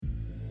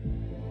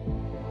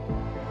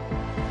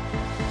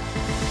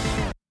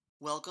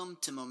Welcome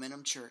to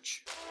Momentum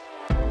Church.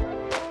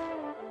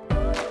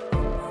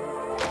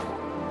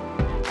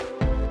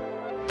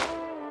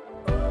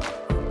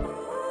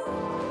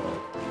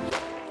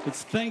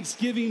 It's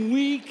Thanksgiving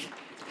week.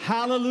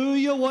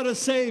 Hallelujah, what a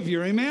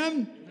Savior.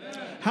 Amen?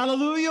 Amen.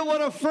 Hallelujah,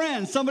 what a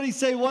friend. Somebody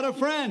say, what a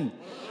friend.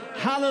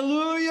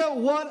 Hallelujah,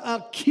 what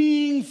a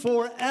King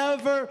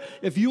forever.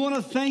 If you want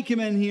to thank him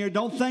in here,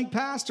 don't thank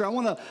Pastor. I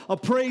want a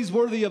praise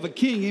worthy of a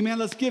king. Amen.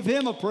 Let's give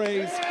him a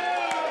praise.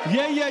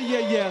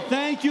 Yeah.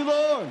 Thank you,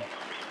 Lord.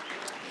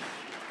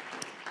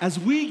 As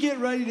we get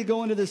ready to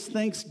go into this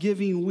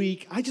Thanksgiving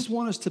week, I just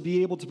want us to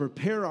be able to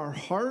prepare our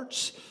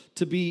hearts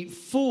to be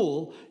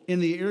full in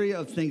the area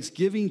of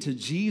thanksgiving to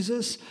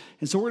Jesus.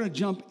 And so we're going to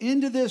jump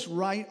into this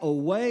right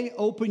away.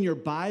 Open your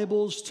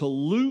Bibles to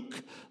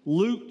Luke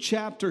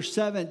chapter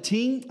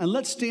 17. And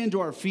let's stand to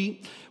our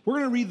feet. We're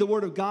going to read the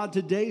Word of God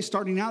today,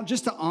 starting out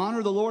just to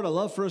honor the Lord. I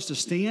love for us to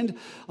stand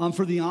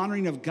for the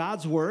honoring of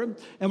God's Word.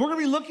 And we're going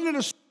to be looking at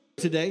a story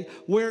today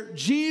where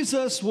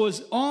Jesus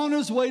was on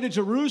his way to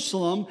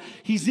Jerusalem.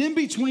 He's in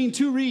between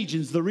two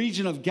regions, the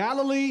region of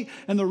Galilee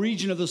and the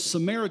region of the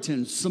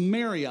Samaritans,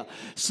 Samaria.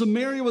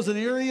 Samaria was an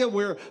area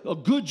where a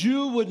good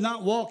Jew would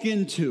not walk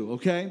into,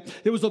 okay?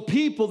 It was a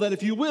people that,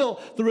 if you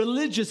will, the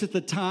religious at the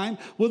time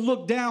would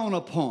look down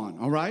upon,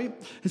 all right?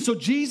 And so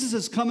Jesus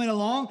is coming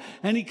along,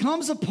 and he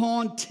comes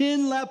upon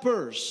 10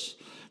 lepers.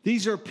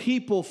 These are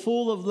people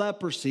full of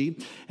leprosy,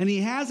 and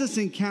he has this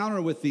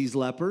encounter with these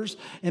lepers,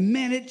 and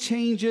man, it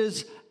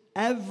changes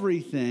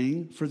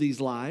everything for these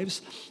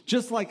lives,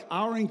 just like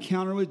our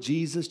encounter with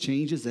Jesus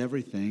changes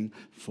everything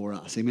for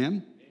us.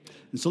 Amen?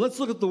 And so let's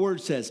look at what the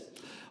word says.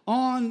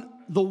 On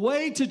the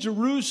way to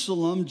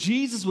Jerusalem,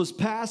 Jesus was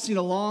passing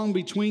along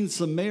between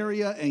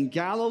Samaria and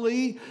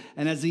Galilee,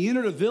 and as he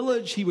entered a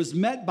village, he was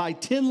met by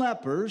 10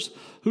 lepers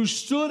who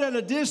stood at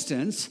a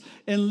distance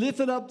and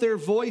lifted up their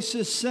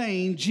voices,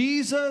 saying,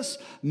 Jesus,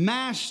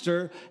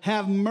 Master,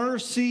 have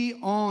mercy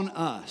on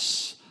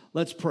us.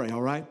 Let's pray,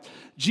 all right?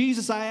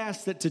 Jesus, I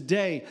ask that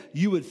today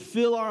you would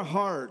fill our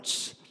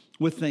hearts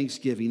with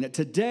thanksgiving, that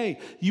today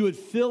you would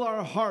fill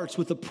our hearts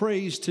with a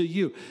praise to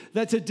you,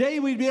 that today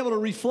we'd be able to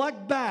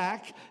reflect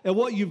back at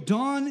what you've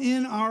done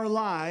in our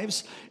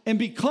lives, and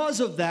because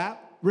of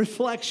that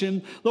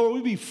reflection, Lord,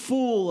 we'd be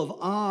full of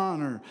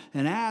honor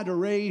and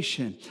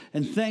adoration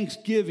and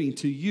thanksgiving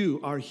to you,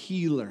 our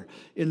healer.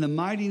 In the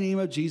mighty name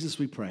of Jesus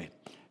we pray,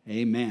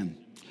 amen.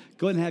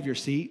 Go ahead and have your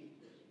seat.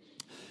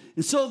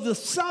 And so the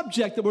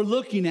subject that we're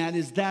looking at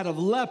is that of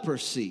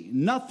leprosy.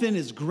 Nothing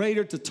is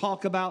greater to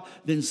talk about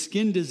than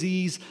skin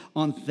disease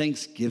on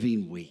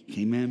Thanksgiving week.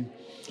 Amen.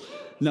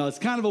 No, it's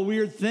kind of a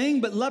weird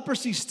thing, but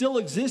leprosy still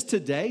exists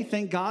today.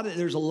 Thank God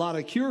there's a lot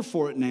of cure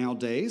for it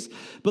nowadays.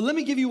 But let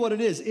me give you what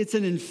it is. It's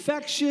an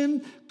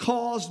infection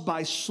caused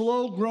by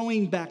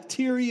slow-growing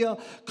bacteria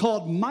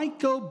called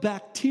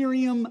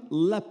Mycobacterium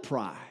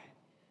leprae.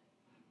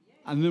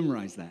 I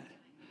memorized that.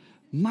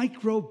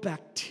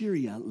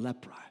 Mycobacteria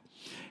leprae.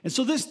 And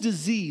so this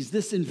disease,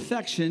 this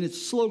infection, it's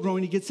slow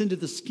growing, it gets into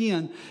the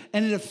skin,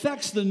 and it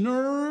affects the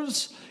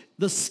nerves,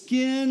 the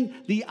skin,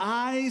 the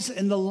eyes,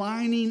 and the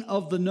lining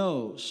of the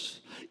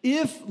nose.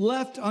 If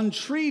left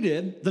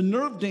untreated, the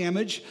nerve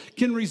damage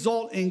can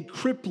result in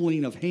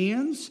crippling of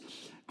hands,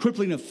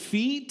 crippling of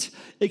feet.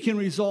 It can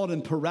result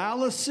in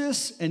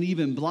paralysis and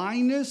even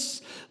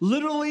blindness.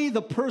 Literally,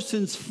 the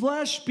person's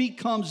flesh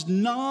becomes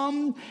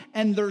numb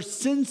and their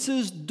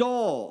senses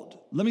dulled.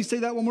 Let me say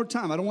that one more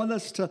time. I don't want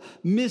us to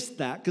miss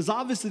that, because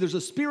obviously there's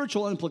a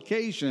spiritual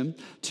implication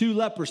to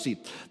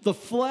leprosy. The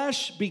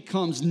flesh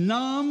becomes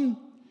numb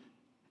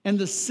and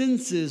the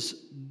senses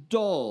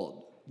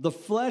dulled. The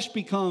flesh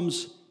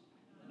becomes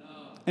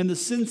numb and the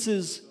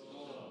senses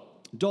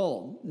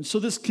dull. And so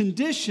this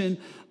condition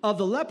of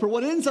the leper,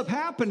 what ends up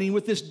happening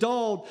with this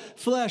dulled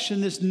flesh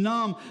and this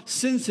numb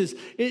senses,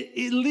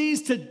 it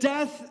leads to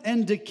death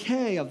and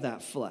decay of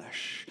that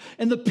flesh.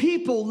 And the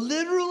people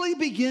literally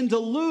begin to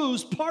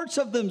lose parts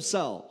of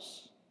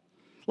themselves,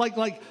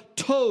 like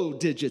toe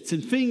digits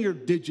and finger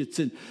digits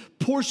and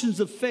portions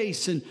of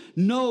face and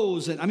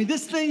nose. And I mean,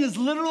 this thing is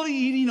literally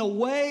eating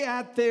away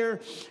at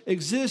their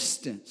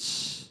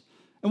existence.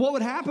 And what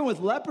would happen with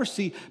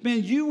leprosy,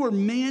 man, you were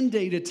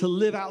mandated to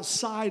live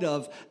outside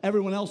of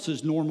everyone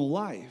else's normal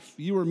life.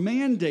 You were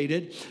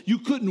mandated. You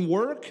couldn't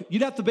work.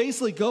 You'd have to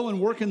basically go and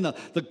work in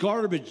the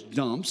garbage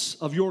dumps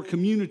of your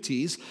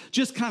communities,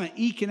 just kind of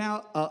eking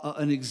out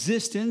an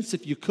existence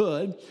if you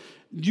could.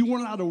 You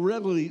weren't allowed to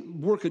regularly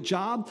work a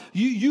job.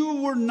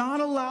 You were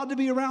not allowed to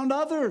be around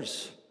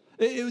others.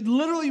 It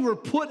literally, you were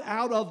put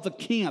out of the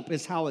camp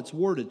is how it's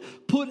worded.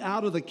 Put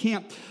out of the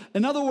camp.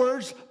 In other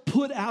words,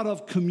 put out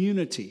of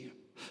community.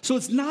 So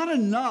it's not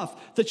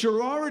enough that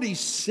you're already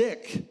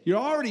sick. You're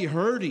already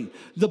hurting.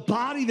 The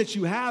body that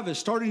you have is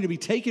starting to be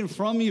taken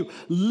from you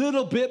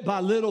little bit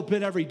by little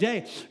bit every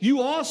day.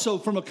 You also,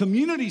 from a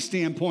community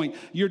standpoint,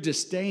 you're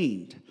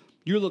disdained.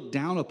 You're looked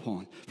down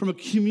upon. From a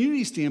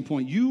community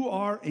standpoint, you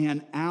are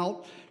an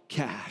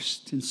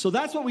outcast. And so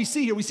that's what we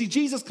see here. We see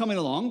Jesus coming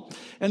along,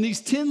 and these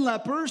 10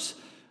 lepers,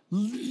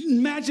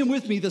 Imagine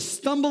with me the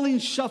stumbling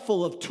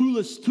shuffle of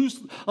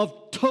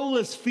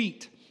toeless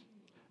feet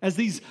as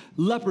these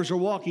lepers are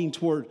walking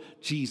toward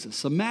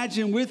Jesus.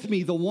 Imagine with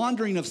me the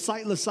wandering of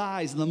sightless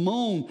eyes and the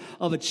moan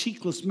of a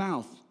cheekless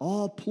mouth,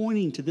 all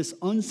pointing to this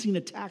unseen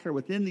attacker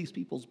within these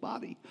people's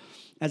body,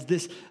 as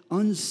this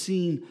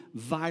unseen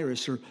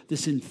virus or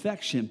this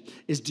infection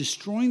is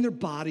destroying their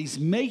bodies,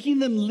 making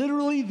them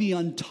literally the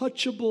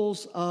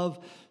untouchables of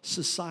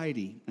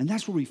society. And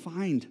that's where we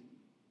find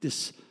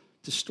this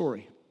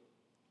story.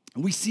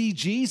 And we see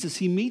Jesus,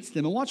 he meets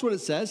them. And watch what it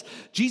says.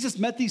 Jesus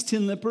met these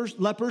 10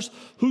 lepers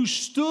who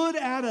stood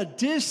at a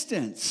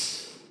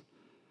distance.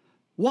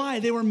 Why?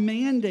 They were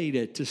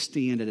mandated to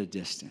stand at a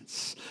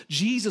distance.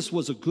 Jesus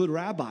was a good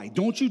rabbi.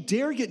 Don't you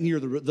dare get near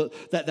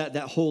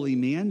that holy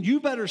man. You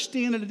better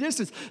stand at a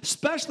distance,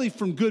 especially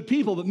from good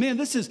people. But man,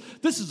 this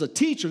is a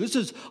teacher. This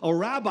is a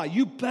rabbi.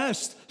 You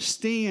best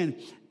stand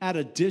at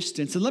a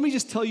distance. And let me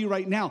just tell you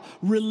right now,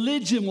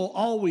 religion will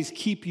always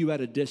keep you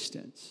at a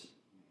distance.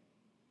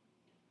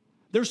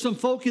 There's some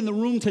folk in the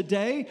room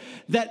today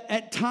that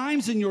at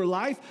times in your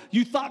life,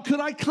 you thought, could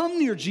I come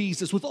near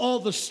Jesus with all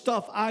the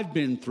stuff I've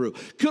been through?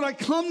 Could I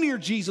come near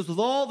Jesus with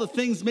all the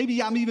things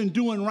maybe I'm even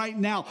doing right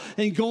now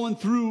and going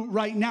through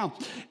right now?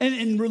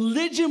 And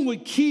religion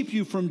would keep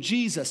you from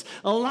Jesus,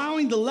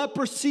 allowing the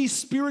leprosy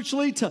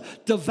spiritually to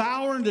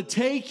devour and to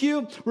take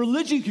you.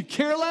 Religion could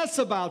care less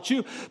about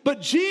you,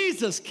 but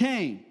Jesus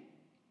came.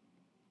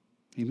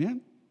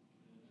 Amen?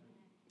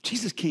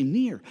 Jesus came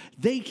near.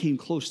 They came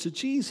close to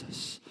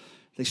Jesus.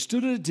 They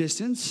stood at a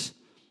distance,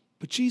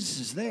 but Jesus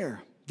is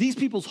there. These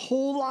people's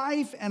whole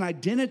life and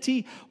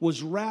identity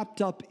was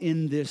wrapped up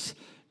in this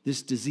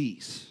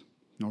disease,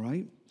 all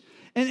right?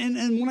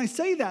 And when I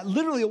say that,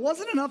 literally, it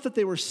wasn't enough that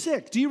they were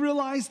sick. Do you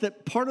realize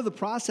that part of the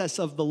process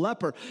of the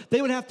leper,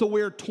 they would have to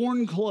wear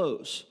torn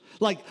clothes?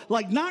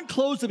 Like not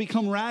clothes that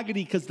become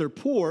raggedy because they're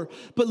poor,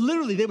 but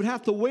literally they would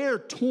have to wear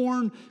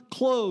torn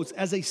clothes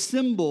as a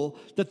symbol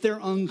that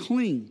they're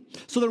unclean.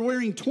 So they're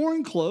wearing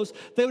torn clothes.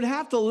 They would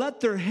have to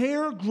let their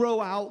hair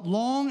grow out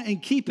long and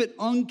keep it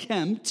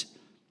unkempt,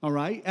 all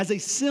right, as a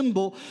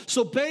symbol.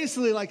 So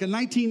basically like a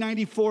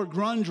 1994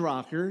 grunge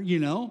rocker, you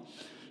know.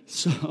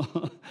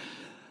 So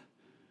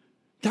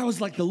that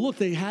was like the look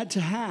they had to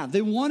have.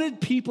 They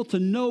wanted people to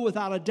know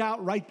without a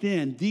doubt right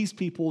then, these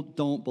people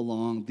don't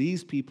belong.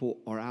 These people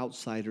are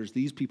outsiders.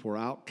 These people are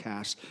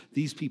outcasts.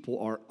 These people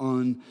are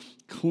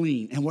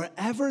unclean. And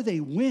wherever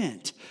they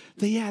went,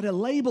 they had to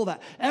label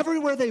that.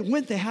 Everywhere they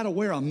went, they had to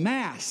wear a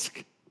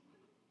mask.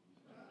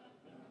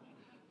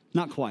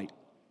 Not quite.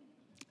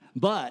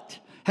 But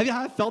have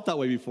you felt that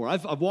way before?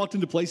 I've walked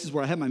into places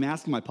where I have my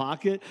mask in my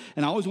pocket,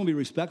 and I always want to be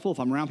respectful. If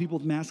I'm around people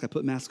with masks, I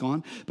put mask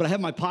on. But I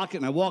have my pocket,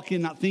 and I walk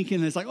in not thinking,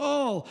 and it's like,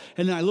 oh.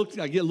 And then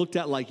I get looked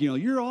at like,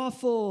 you're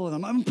awful.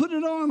 And I'm putting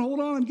it on. Hold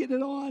on, I'm getting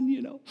it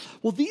on,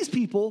 Well, these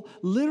people,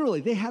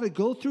 literally, they had to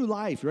go through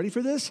life. You ready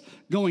for this?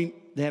 They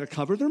had to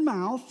cover their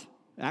mouth.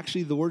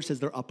 Actually, the word says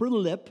their upper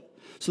lip.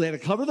 So they had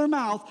to cover their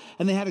mouth,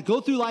 and they had to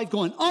go through life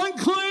going,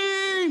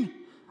 unclean,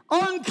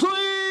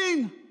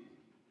 unclean.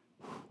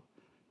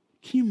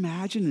 Can you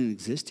imagine an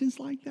existence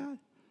like that?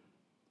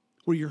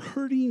 Where you're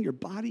hurting, your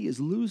body is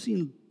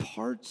losing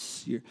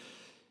parts, you're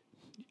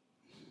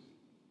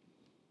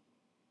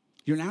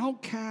an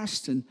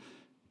outcast, and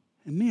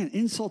man,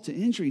 insult to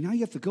injury. Now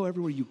you have to go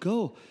everywhere you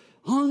go.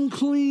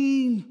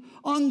 Unclean,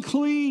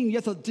 unclean. You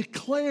have to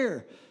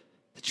declare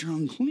that you're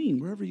unclean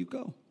wherever you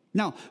go.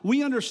 Now,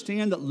 we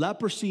understand that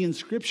leprosy in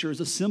Scripture is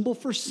a symbol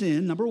for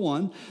sin, number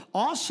one.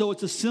 Also,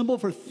 it's a symbol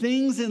for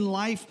things in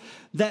life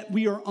that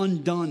we are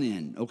undone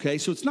in, okay?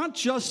 So it's not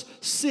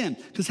just sin,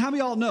 because how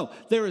many of y'all know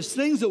there is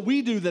things that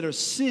we do that are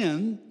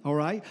sin, all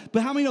right?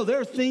 But how many know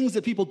there are things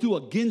that people do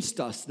against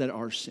us that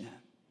are sin?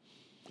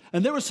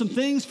 And there were some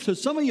things to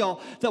some of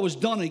y'all that was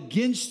done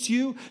against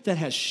you, that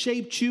has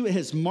shaped you, it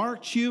has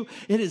marked you,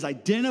 it has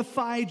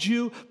identified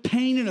you,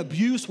 pain and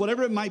abuse,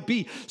 whatever it might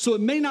be. So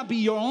it may not be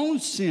your own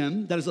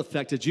sin that has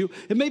affected you.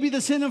 It may be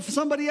the sin of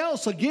somebody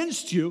else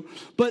against you,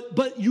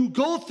 but you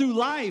go through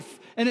life,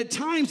 and at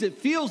times it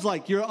feels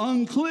like you're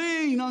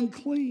unclean,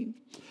 unclean.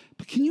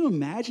 But can you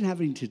imagine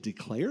having to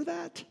declare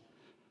that?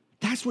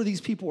 That's where these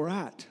people were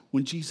at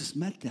when Jesus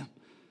met them.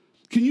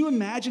 Can you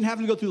imagine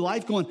having to go through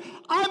life going,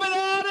 I'm an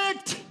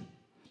addict.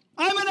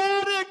 I'm an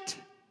addict.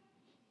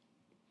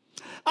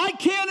 I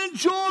can't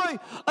enjoy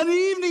an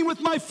evening with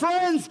my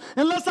friends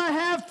unless I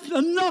have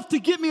enough to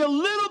get me a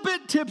little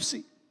bit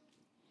tipsy.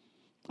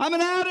 I'm an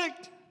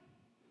addict.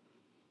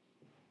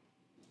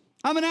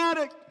 I'm an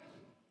addict.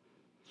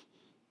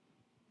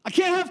 I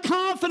can't have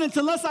confidence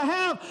unless I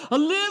have a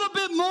little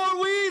bit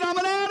more weed. I'm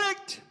an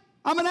addict.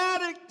 I'm an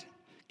addict.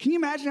 Can you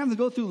imagine having to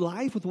go through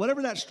life with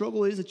whatever that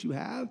struggle is that you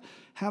have,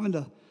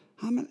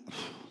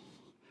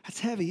 that's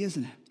heavy,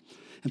 isn't it?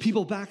 And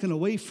people backing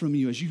away from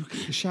you as you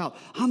shout,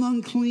 I'm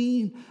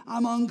unclean,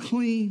 I'm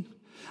unclean,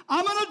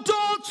 I'm an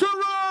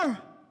adulterer.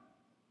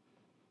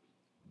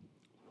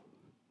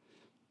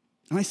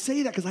 And I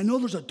say that because I know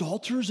there's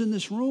adulterers in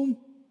this room.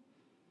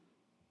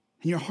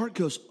 And your heart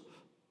goes,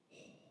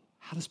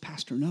 how does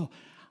Pastor know?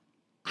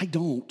 I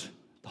don't.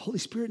 The Holy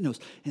Spirit knows,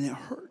 and it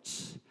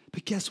hurts.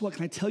 But guess what?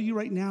 Can I tell you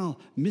right now,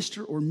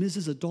 Mr. or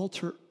Mrs.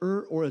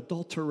 Adulterer or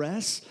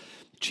adulteress,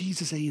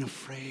 Jesus ain't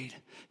afraid.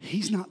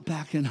 He's not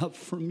backing up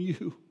from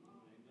you.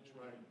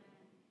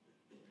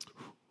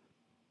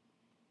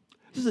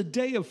 This is a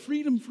day of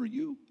freedom for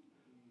you.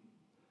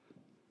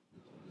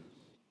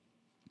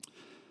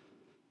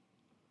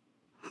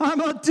 I'm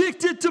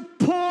addicted to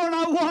porn.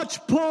 I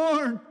watch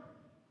porn.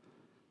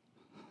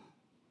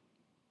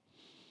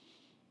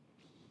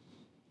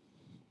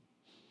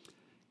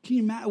 Can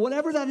you imagine?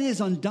 Whatever that is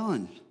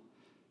undone,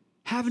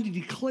 having to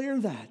declare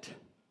that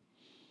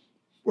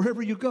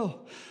wherever you go.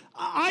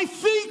 I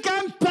think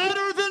I'm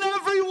better than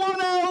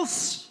everyone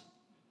else.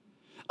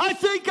 I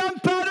think I'm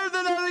better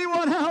than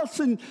anyone else.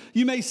 And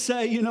you may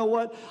say, you know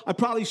what? I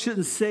probably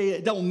shouldn't say it.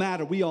 It don't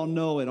matter. We all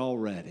know it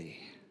already.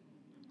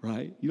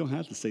 Right? You don't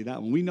have to say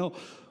that one. We know.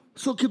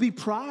 So it could be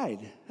pride.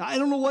 I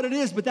don't know what it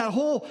is, but that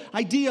whole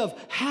idea of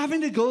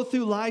having to go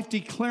through life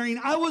declaring,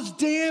 I was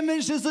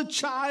damaged as a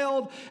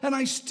child and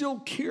I still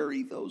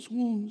carry those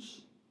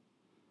wounds.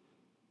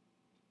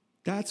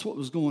 That's what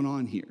was going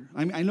on here.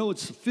 I mean, I know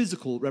it's a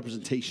physical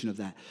representation of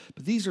that,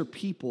 but these are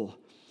people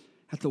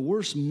at the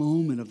worst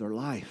moment of their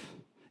life,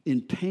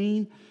 in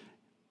pain,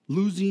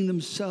 losing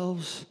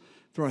themselves.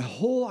 Their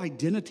whole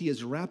identity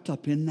is wrapped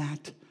up in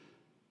that.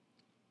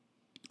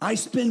 I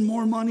spend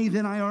more money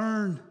than I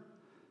earn,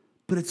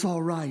 but it's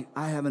all right.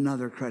 I have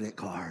another credit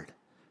card.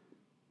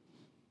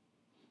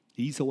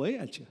 Eats away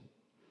at you.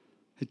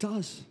 It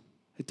does.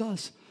 It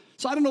does.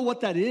 So I don't know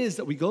what that is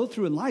that we go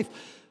through in life,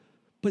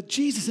 but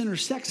Jesus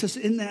intersects us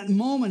in that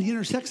moment. He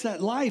intersects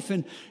that life,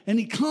 and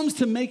he comes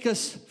to make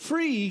us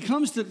free. He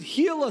comes to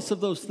heal us of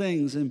those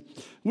things. And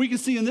we can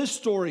see in this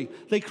story,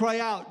 they cry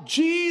out,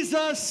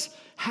 Jesus,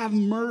 have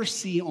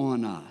mercy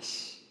on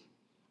us.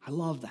 I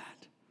love that.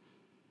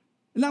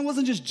 And that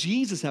wasn't just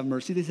Jesus have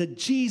mercy. They said,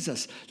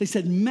 Jesus. They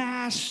said,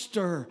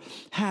 Master,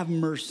 have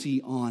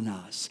mercy on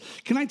us.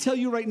 Can I tell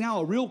you right now,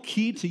 a real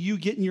key to you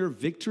getting your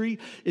victory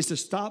is to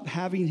stop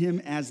having him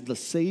as the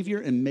Savior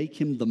and make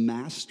him the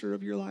master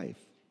of your life.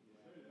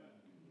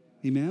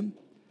 Amen?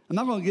 I'm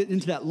not going to get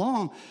into that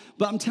long,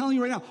 but I'm telling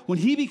you right now, when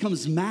he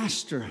becomes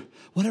master,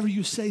 whatever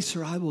you say,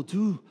 sir, I will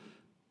do.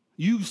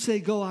 You say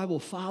go, I will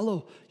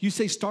follow. You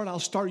say start, I'll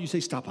start. You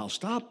say stop, I'll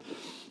stop.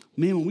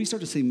 Man, when we start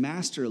to say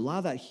master, a lot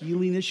of that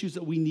healing issues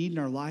that we need in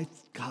our life,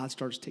 God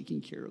starts taking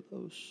care of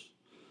those.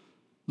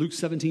 Luke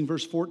 17,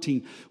 verse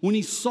 14. When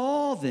he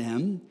saw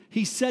them,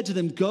 he said to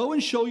them, go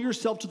and show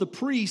yourself to the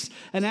priests.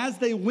 And as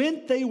they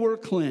went, they were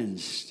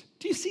cleansed.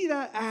 Do you see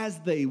that? As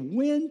they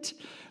went,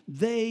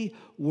 they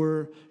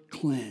were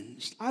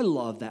cleansed. I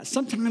love that.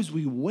 Sometimes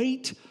we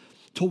wait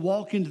to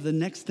walk into the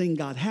next thing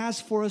God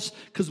has for us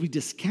because we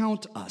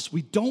discount us.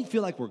 We don't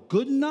feel like we're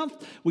good enough.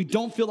 We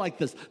don't feel like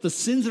the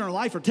sins in our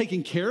life are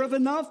taken care of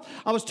enough.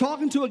 I was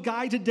talking to a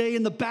guy today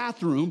in the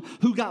bathroom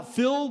who got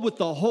filled with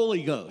the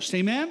Holy Ghost.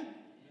 Amen?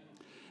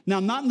 Now,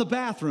 I'm not in the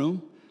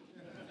bathroom.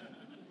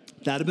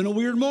 That'd have been a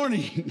weird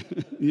morning,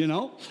 you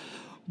know?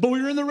 But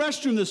we were in the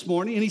restroom this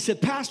morning, and he said,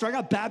 Pastor, I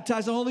got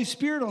baptized in the Holy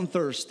Spirit on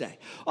Thursday.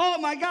 Oh,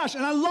 my gosh,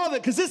 and I love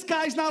it because this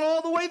guy's not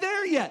all the way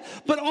there yet.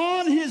 But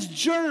on his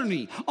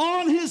journey,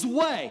 on his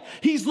way,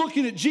 he's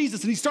looking at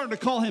Jesus, and he's starting to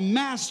call him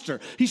Master.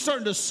 He's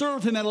starting to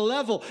serve him at a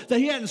level that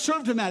he hadn't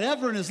served him at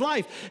ever in his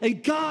life.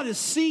 And God is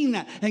seeing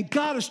that, and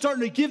God is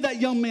starting to give that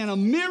young man a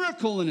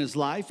miracle in his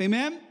life.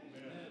 Amen? Amen.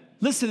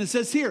 Listen, it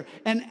says here,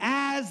 and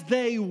as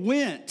they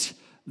went,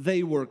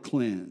 they were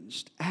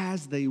cleansed.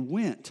 As they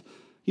went.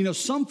 You know,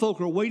 some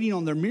folk are waiting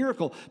on their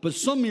miracle, but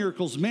some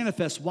miracles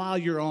manifest while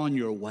you're on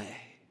your way.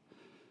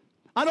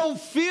 I don't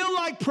feel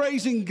like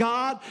praising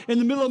God in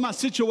the middle of my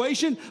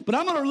situation, but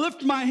I'm going to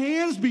lift my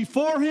hands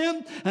before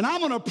him, and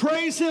I'm going to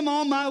praise him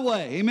on my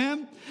way.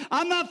 Amen?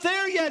 I'm not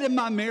there yet in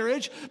my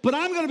marriage, but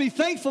I'm going to be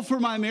thankful for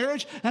my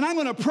marriage, and I'm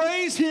going to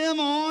praise him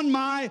on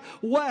my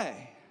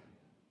way.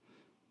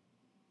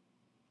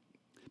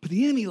 But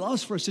the enemy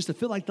loves for us just to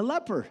feel like the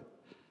leper.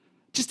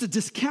 Just to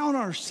discount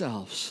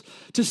ourselves,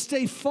 to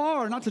stay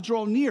far, not to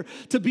draw near,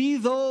 to be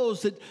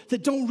those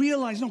that don't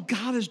realize, no,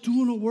 God is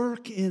doing a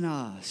work in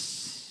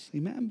us.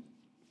 Amen.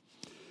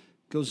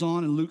 Goes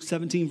on in Luke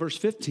 17, verse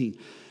 15.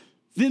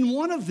 Then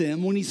one of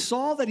them, when he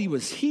saw that he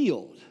was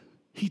healed,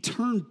 he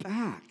turned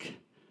back.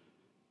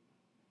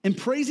 And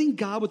praising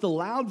God with a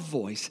loud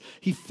voice,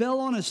 he fell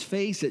on his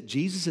face at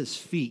Jesus'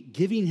 feet,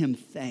 giving him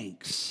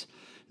thanks.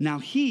 Now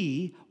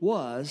he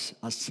was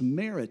a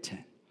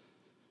Samaritan.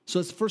 So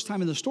it's the first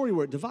time in the story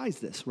where it divides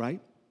this, right?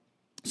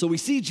 So we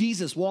see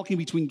Jesus walking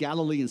between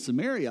Galilee and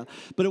Samaria,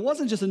 but it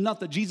wasn't just enough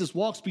that Jesus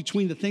walks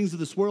between the things of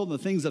this world and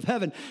the things of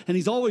heaven, and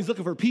he's always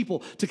looking for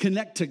people to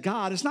connect to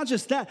God. It's not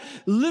just that.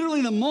 Literally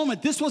in the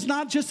moment, this was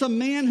not just a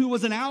man who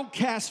was an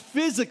outcast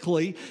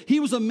physically.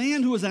 He was a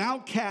man who was an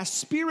outcast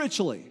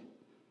spiritually,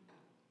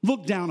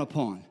 looked down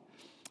upon.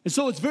 And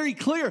so it's very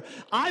clear.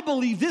 I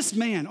believe this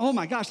man, oh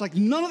my gosh, like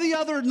none of the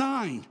other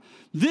 9,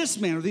 this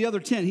man or the other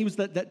 10, he was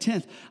that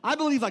 10th. I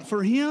believe like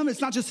for him, it's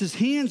not just his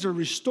hands are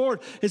restored.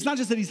 It's not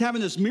just that he's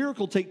having this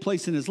miracle take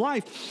place in his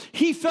life.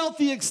 He felt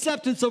the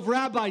acceptance of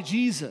Rabbi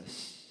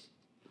Jesus.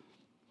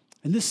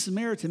 And this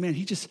Samaritan, man,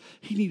 he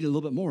needed a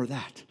little bit more of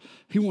that.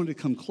 He wanted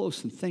to come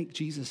close and thank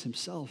Jesus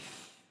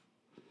himself.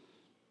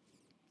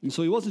 And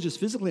so he wasn't just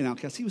physically an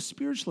outcast, he was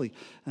spiritually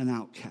an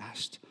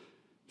outcast.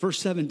 Verse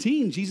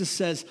 17, Jesus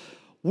says,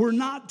 were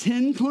not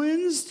 10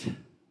 cleansed?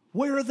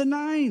 Where are the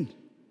 9?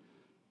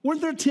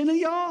 Weren't there 10 of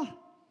y'all?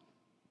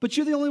 But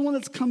you're the only one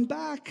that's come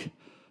back.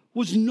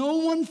 Was no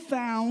one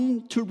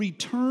found to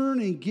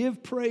return and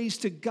give praise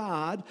to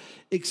God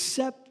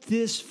except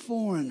this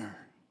foreigner?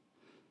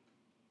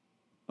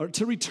 Or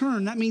to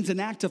return, that means an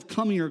act of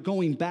coming or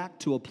going back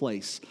to a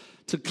place.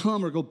 To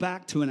come or go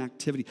back to an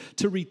activity.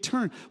 To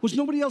return. Was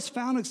nobody else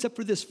found except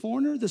for this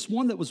foreigner? This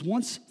one that was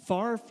once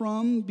far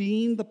from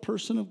being the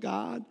person of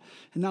God.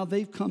 And now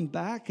they've come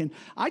back. And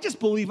I just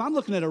believe I'm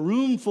looking at a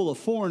room full of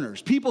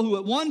foreigners. People who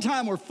at one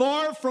time were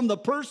far from the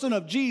person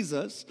of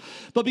Jesus.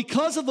 But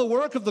because of the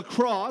work of the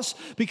cross,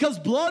 because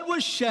blood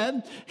was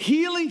shed,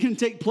 healing can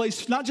take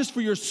place not just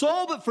for your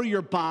soul, but for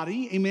your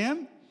body.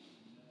 Amen?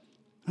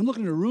 I'm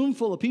looking at a room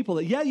full of people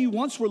that, yeah, you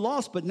once were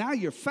lost, but now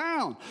you're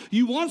found.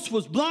 You once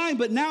was blind,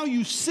 but now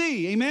you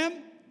see.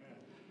 Amen?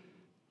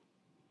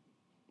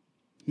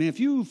 Man, if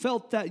you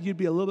felt that, you'd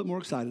be a little bit more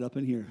excited up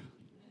in here.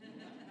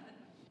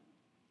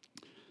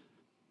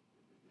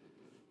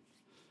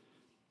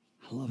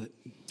 I love it.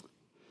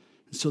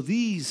 So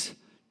these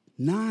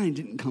 9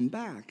 didn't come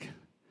back.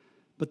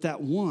 But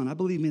that one, I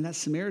believe, man, that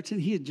Samaritan,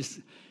 he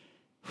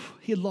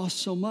had lost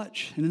so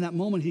much. And in that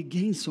moment, he had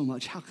gained so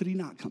much. How could he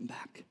not come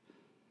back?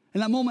 In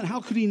that moment,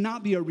 how could he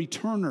not be a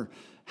returner?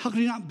 How could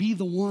he not be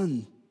the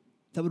one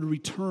that would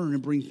return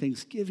and bring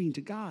thanksgiving to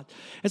God?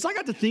 And so I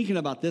got to thinking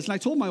about this, and I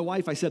told my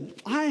wife, I said,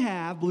 I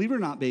have, believe it or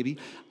not, baby,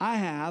 I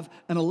have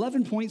an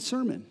 11-point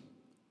sermon.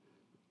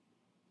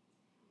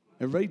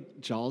 Everybody,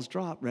 jaws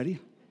drop. Ready?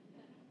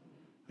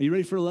 Are you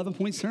ready for an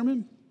 11-point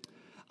sermon?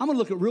 I'm going to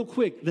look at real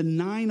quick the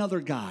 9 other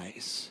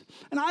guys.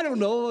 And I don't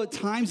know at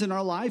times in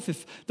our life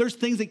if there's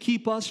things that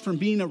keep us from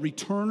being a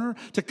returner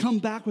to come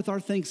back with our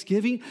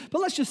thanksgiving.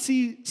 But let's just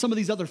see some of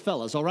these other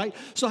fellas, all right?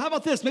 So how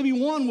about this? Maybe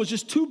one was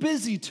just too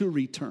busy to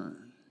return.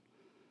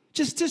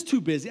 Just too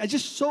busy. I'm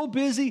just so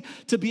busy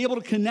to be able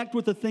to connect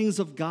with the things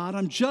of God.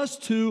 I'm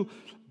just too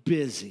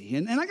busy.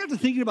 And I got to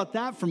thinking about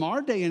that from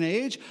our day and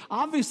age.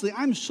 Obviously,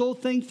 I'm so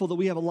thankful that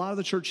we have a lot of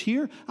the church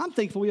here. I'm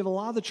thankful we have a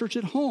lot of the church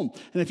at home.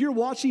 And if you're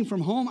watching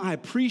from home, I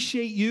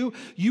appreciate you.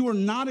 You are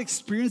not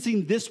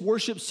experiencing this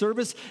worship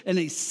service in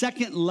a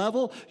second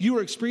level. You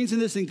are experiencing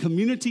this in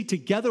community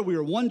together. We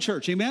are one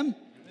church. Amen?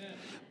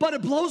 But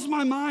it blows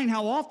my mind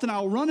how often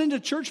I'll run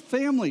into church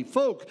family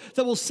folk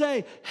that will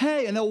say,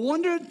 hey, and they'll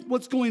wonder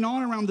what's going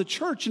on around the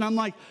church. And I'm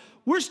like,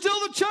 we're still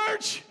the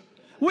church.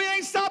 We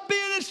ain't stopped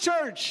being this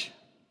church.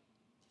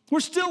 We're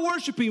still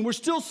worshiping, we're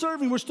still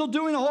serving, we're still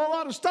doing a whole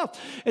lot of stuff.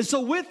 And so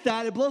with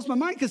that, it blows my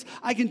mind because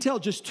I can tell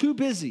just too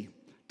busy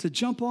to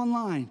jump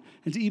online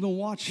and to even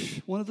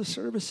watch one of the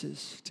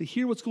services, to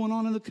hear what's going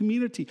on in the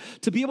community,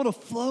 to be able to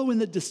flow in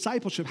the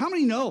discipleship. How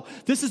many know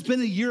this has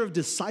been a year of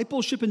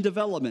discipleship and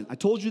development? I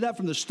told you that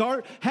from the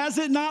start. Has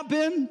it not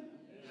been?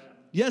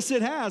 Yes,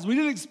 it has. We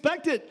didn't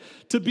expect it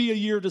to be a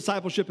year of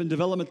discipleship and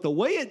development the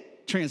way it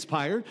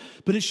transpired,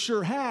 but it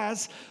sure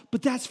has.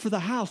 But that's for the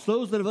house,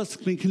 those that of us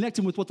have been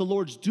connecting with what the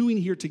Lord's doing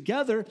here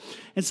together.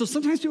 And so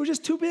sometimes people are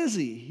just too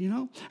busy, you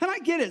know? And I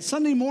get it.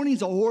 Sunday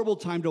morning's a horrible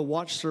time to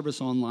watch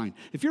service online.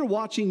 If you're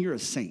watching, you're a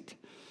saint.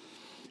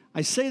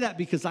 I say that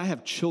because I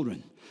have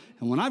children.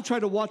 And when I've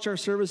tried to watch our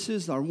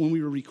services, or when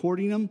we were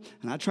recording them,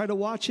 and I tried to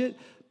watch it,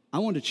 I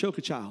wanted to choke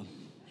a child.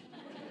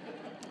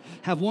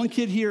 Have one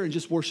kid here and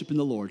just worshiping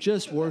the Lord.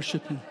 Just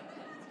worshiping.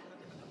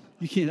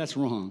 You can't, that's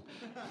wrong.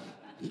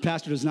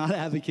 Pastor does not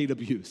advocate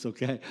abuse,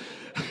 okay?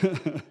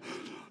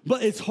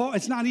 But it's hard.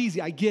 It's not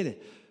easy. I get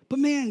it. But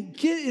man,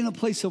 get in a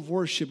place of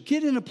worship.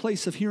 Get in a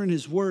place of hearing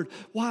his word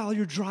while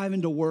you're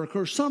driving to work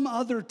or some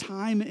other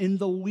time in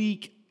the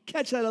week.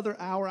 Catch that other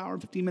hour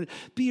and 15 minutes.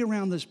 Be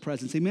around this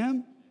presence.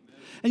 Amen?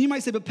 And you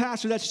might say, but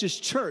Pastor, that's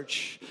just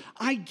church.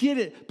 I get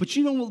it. But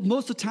you know,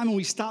 most of the time when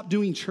we stop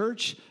doing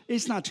church,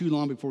 it's not too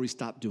long before we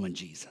stop doing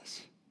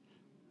Jesus.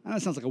 I know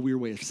that sounds like a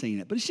weird way of saying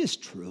it, but it's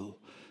just true.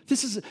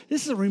 This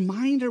is a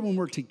reminder when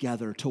we're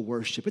together to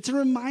worship. It's a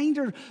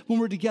reminder when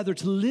we're together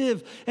to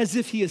live as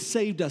if he has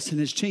saved us and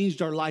has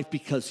changed our life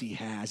because he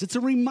has. It's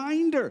a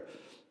reminder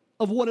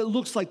of what it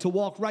looks like to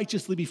walk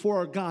righteously before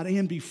our God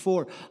and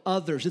before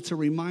others. It's a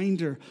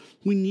reminder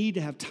we need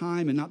to have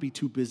time and not be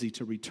too busy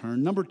to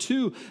return. Number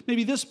 2,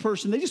 maybe this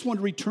person, they just want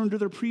to return to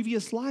their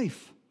previous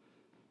life.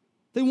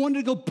 They wanted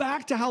to go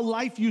back to how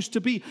life used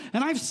to be.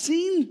 And I've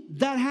seen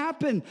that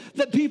happen,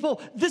 that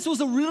people, this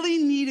was a really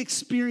neat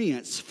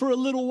experience for a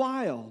little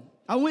while.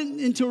 I went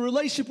into a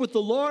relationship with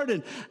the Lord,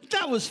 and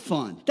that was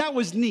fun. That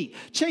was neat.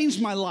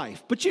 Changed my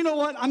life. But you know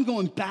what? I'm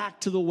going back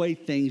to the way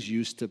things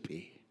used to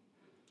be.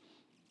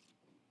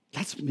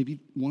 That's maybe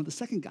one of the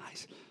second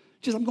guys.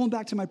 Just, I'm going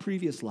back to my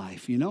previous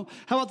life, you know?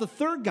 How about the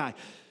third guy?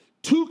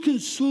 Too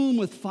consumed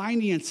with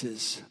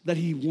finances that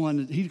he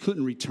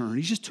couldn't return.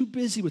 He's just too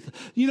busy with it.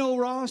 You know,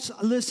 Ross,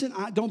 listen,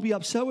 don't be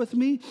upset with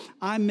me.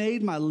 I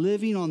made my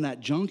living on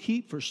that junk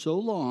heap for so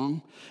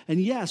long.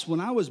 And yes, when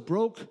I was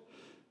broke,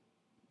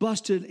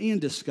 busted and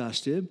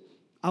disgusted,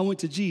 I went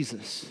to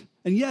Jesus.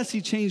 And yes,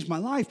 he changed my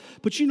life.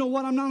 But you know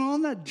what? I'm not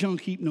on that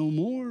junk heap no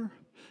more.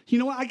 You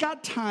know what? I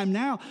got time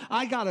now.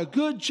 I got a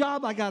good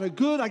job. I got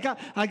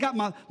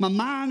my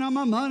mind on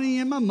my money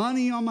and my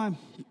money on my,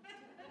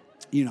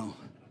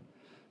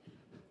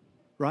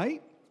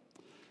 right?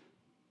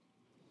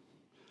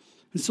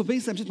 And so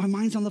basically, my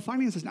mind's on the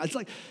finances now. It's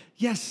like,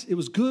 yes, it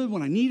was good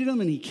when I needed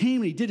him, and he came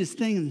and he did his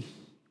thing.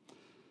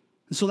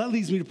 And so that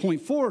leads me to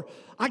point 4.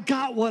 I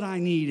got what I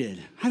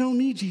needed. I don't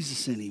need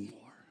Jesus anymore.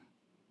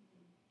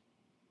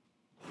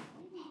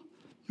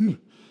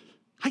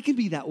 I can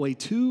be that way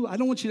too. I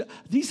don't want you to,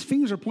 these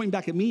fingers are pointing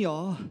back at me,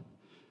 y'all.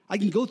 I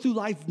can go through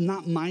life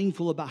not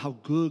mindful about how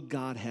good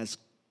God has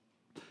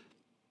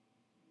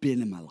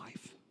been in my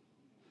life.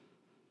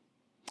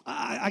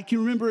 I can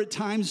remember at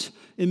times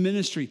in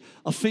ministry,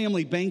 a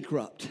family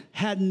bankrupt,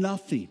 had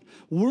nothing,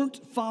 weren't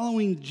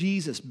following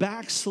Jesus,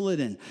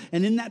 backslidden.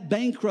 And in that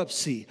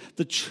bankruptcy,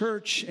 the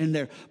church and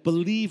their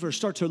believers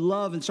start to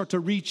love and start to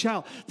reach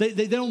out.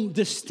 They don't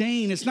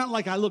disdain. It's not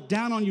like I look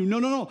down on you.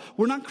 No.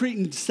 We're not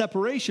creating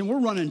separation. We're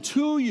running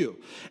to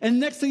you. And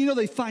next thing you know,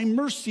 they find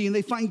mercy and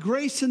they find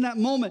grace in that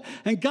moment.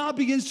 And God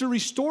begins to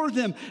restore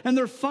them and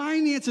their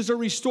finances are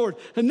restored.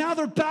 And now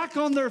they're back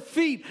on their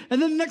feet. And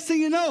then next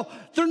thing you know,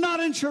 they're not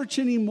in church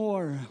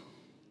anymore.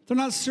 They're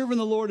not serving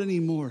the Lord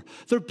anymore.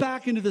 They're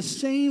back into the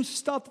same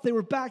stuff that they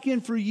were back in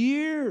for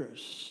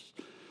years.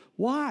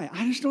 Why?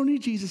 I just don't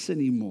need Jesus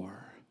anymore.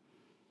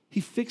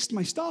 He fixed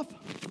my stuff.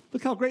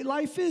 Look how great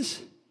life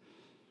is.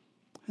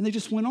 And they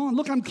just went on.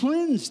 Look, I'm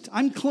cleansed.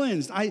 I'm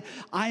cleansed.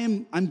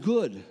 I'm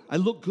good. I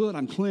look good.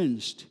 I'm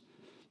cleansed.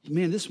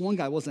 Man, this one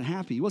guy wasn't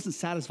happy. He wasn't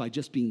satisfied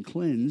just being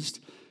cleansed.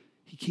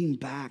 He came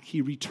back.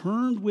 He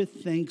returned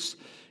with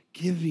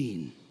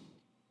thanksgiving.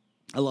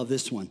 I love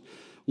this one.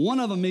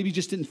 One of them maybe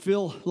just didn't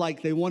feel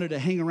like they wanted to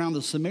hang around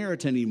the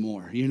Samaritan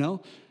anymore,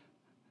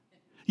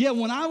 Yeah,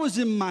 when I was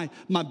in my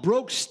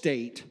broke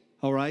state,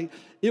 all right,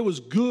 it was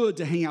good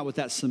to hang out with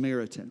that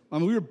Samaritan. I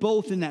mean, we were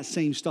both in that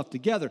same stuff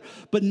together.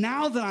 But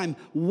now that I'm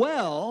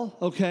well,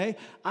 okay,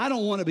 I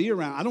don't want to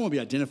be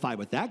identified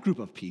with that group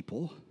of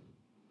people.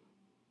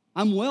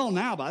 I'm well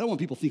now, but I don't want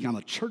people to think I'm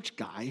a church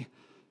guy,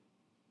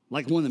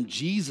 like one of them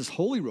Jesus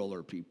holy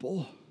roller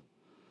people.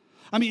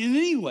 I mean, in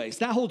any ways,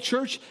 that whole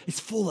church is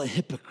full of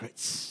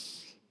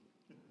hypocrites,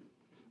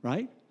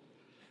 right?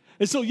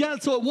 And so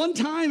at one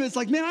time, it's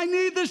like, man, I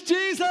need this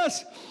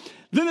Jesus.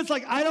 Then it's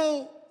like, I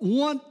don't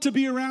want to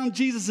be around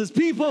Jesus'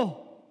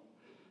 people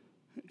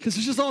because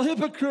it's just all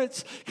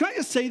hypocrites. Can I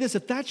just say this?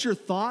 If that's your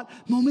thought,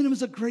 Momentum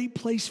is a great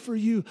place for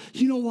you.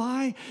 You know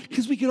why?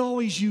 Because we could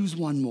always use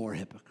one more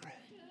hypocrite.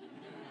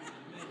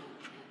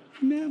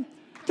 Man,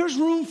 there's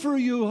room for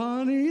you,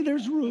 honey.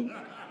 There's room.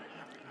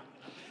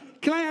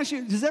 Can I ask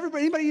you, does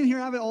anybody in here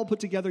have it all put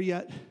together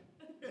yet?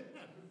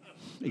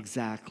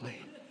 Exactly.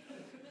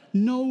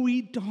 No,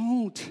 we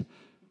don't.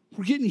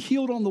 We're getting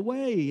healed on the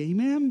way,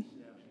 amen?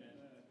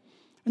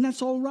 And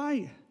that's all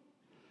right.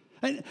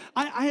 And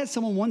I had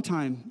someone one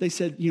time, they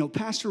said,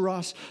 Pastor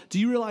Ross, do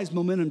you realize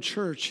Momentum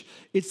Church,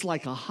 it's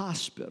like a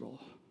hospital.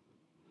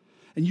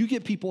 And you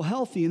get people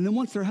healthy, and then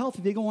once they're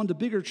healthy, they go on to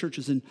bigger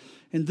churches. And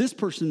this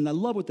person, I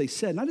love what they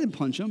said, and I didn't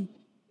punch them.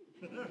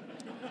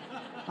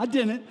 I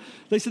didn't.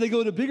 They said they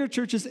go to bigger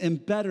churches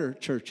and better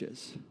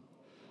churches.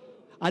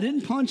 I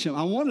didn't punch him.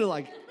 I wanted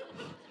to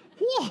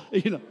whoa,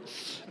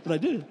 but I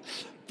didn't.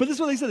 But this is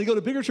what they said. They go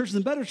to bigger churches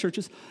and better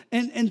churches.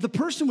 And the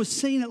person was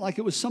saying it like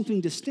it was something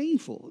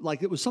disdainful,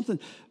 like it was something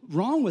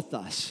wrong with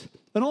us.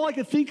 And all I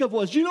could think of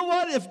was, you know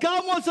what? If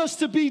God wants us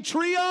to be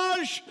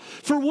triage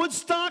for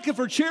Woodstock and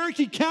for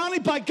Cherokee County,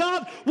 by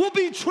God, we'll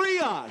be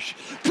triage.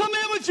 Come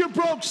in with your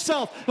broke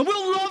self, and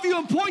we'll love you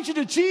and point you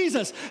to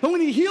Jesus. And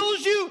when he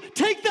heals you,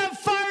 take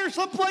that fire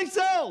someplace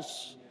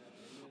else.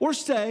 Or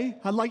stay.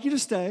 I'd like you to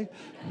stay.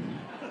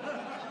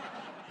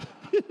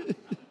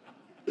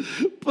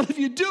 But if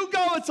you do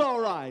go, it's all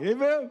right.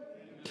 Amen?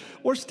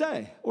 Or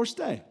stay.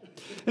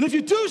 And if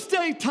you do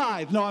stay,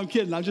 tithe. No, I'm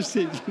kidding. I'm just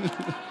kidding.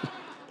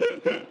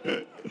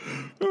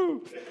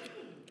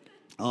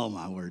 Oh,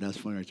 my word. That's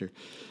funny right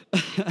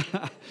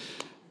there.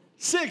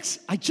 6,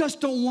 I just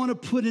don't want to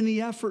put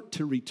any effort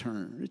to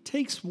return. It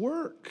takes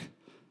work.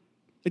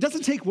 It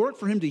doesn't take work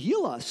for him to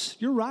heal us.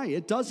 You're right.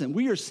 It doesn't.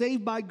 We are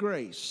saved by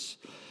grace.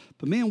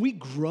 But, man, we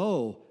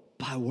grow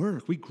by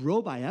work. We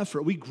grow by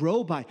effort. We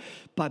grow by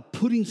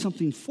putting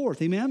something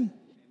forth. Amen?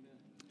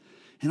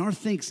 And our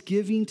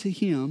thanksgiving to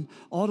him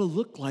ought to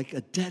look like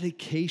a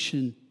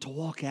dedication to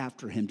walk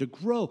after him, to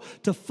grow,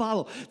 to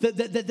follow.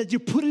 That you're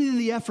putting in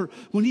the effort.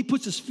 When he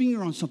puts his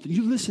finger on something,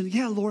 you listen,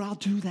 yeah, Lord, I'll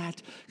do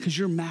that because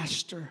you're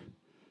master.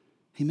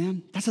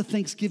 Amen? That's a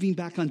thanksgiving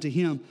back unto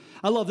him.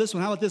 I love this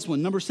one. How about this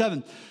one? Number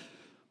 7.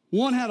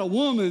 One had a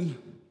woman,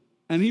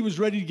 and he was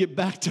ready to get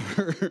back to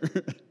her.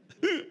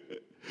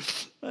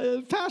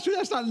 Pastor,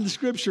 that's not in the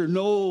scripture.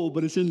 No,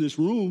 but it's in this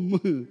room.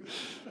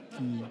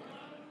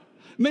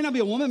 It may not be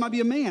a woman, it might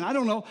be a man. I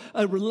don't know.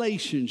 A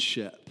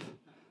relationship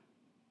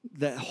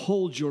that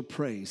holds your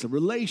praise. A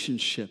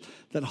relationship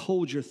that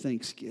holds your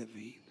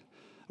thanksgiving.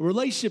 A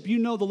relationship you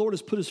know the Lord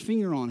has put his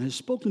finger on, has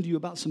spoken to you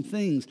about some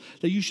things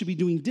that you should be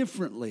doing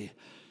differently.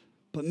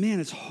 But man,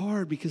 it's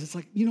hard because it's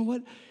like, you know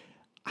what?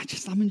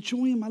 I'm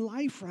enjoying my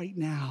life right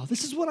now.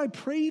 This is what I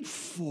prayed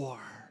for.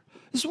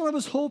 This is what I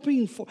was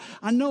hoping for.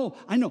 I know,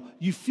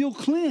 you feel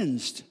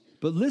cleansed.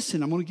 But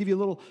listen, I'm going to give you a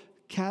little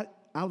cat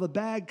out of the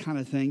bag kind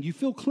of thing. You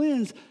feel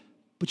cleansed,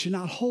 but you're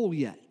not whole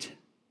yet.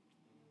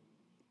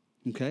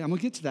 Okay, I'm going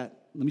to get to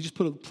that. Let me just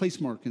put a place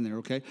mark in there,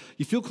 okay?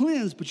 You feel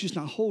cleansed, but you're just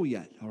not whole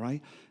yet, all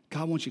right?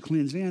 God wants you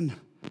cleansed in.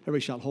 Everybody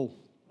shout whole.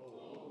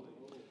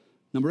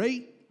 Number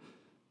 8,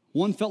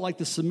 one felt like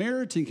the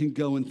Samaritan can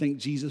go and thank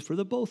Jesus for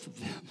the both of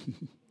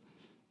them.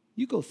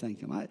 You go thank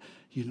him,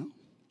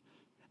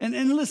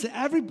 And listen,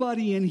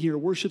 everybody in here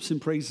worships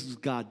and praises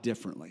God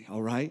differently,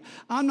 all right?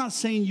 I'm not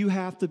saying you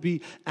have to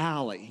be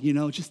Allie,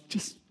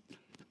 just.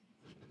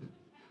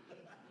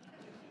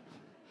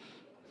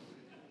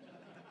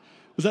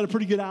 Was that a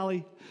pretty good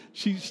Allie?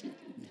 She's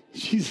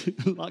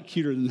a lot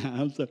cuter than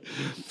that.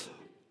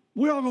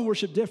 We're all going to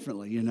worship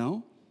differently,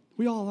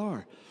 We all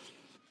are.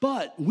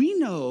 But we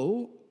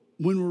know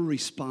when we're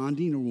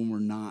responding or when we're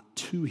not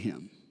to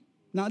him.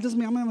 Now, it doesn't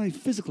mean I'm not only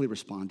physically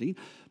responding,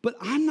 but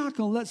I'm not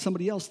going to let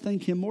somebody else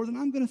thank him more than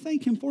I'm going to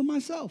thank him for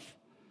myself.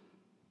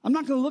 I'm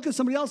not going to look at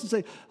somebody else and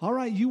say, all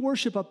right, you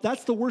worship up.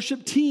 That's the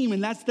worship team,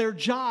 and that's their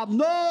job.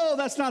 No,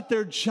 that's not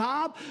their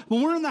job.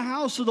 When we're in the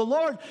house of the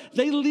Lord,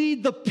 they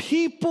lead the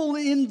people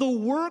in the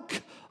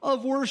work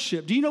of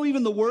worship. Do you know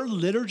even the word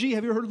liturgy?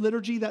 Have you ever heard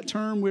liturgy, that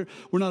term? We're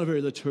not a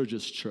very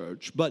liturgious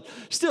church, but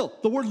still,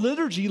 the word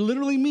liturgy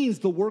literally means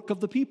the work of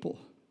the people.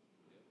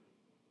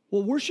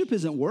 Well, worship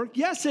isn't work.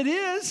 Yes, it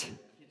is.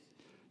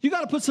 You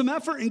got to put some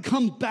effort and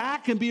come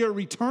back and be a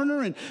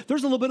returner. And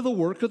there's a little bit of the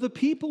work of the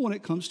people when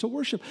it comes to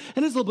worship.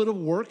 And there's a little bit of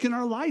work in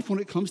our life when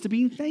it comes to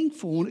being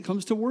thankful, when it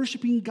comes to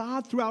worshiping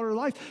God throughout our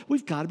life.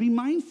 We've got to be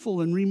mindful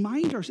and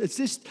remind ourselves.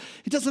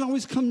 It doesn't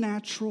always come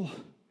natural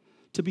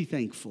to be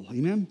thankful.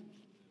 Amen?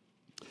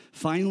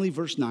 Finally,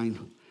 verse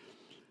 9.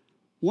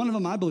 One of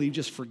them, I believe,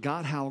 just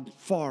forgot how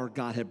far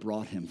God had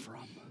brought him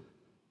from.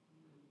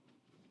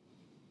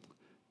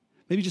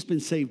 Maybe just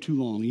been saved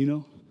too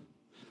long,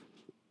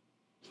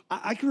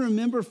 I can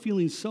remember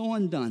feeling so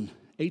undone,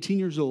 18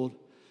 years old,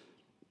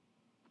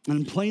 and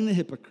I'm playing the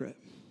hypocrite,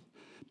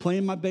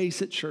 playing my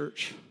bass at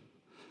church,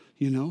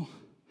 and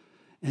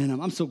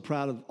I'm so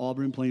proud of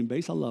Auburn playing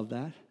bass. I love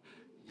that,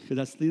 because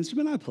that's the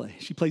instrument I play.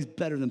 She plays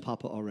better than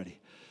Papa already.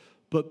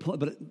 But I was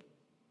going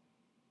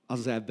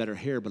to say I have better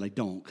hair, but I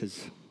don't,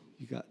 because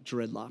you got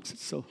dreadlocks.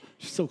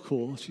 She's so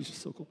cool. She's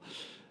just so cool.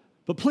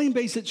 But playing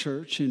bass at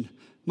church, and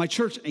my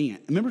church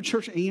aunt. Remember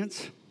church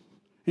aunts?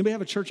 Anybody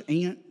have a church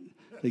aunt?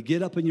 They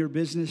get up in your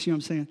business, you know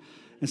what I'm saying?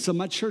 And so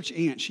my church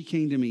aunt, she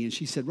came to me and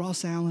she said,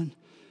 Ross Allen,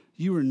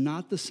 you are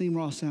not the same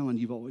Ross Allen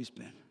you've always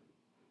been.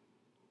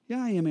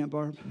 Yeah, I am, Aunt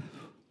Barb.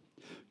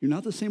 You're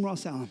not the same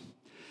Ross Allen.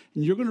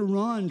 And you're going to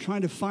run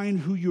trying to find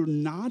who you're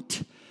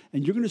not,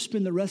 and you're going to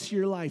spend the rest of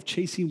your life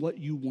chasing what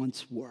you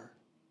once were.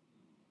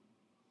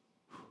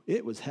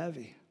 It was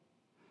heavy.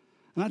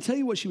 And I'll tell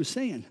you what she was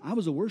saying. I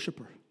was a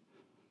worshiper.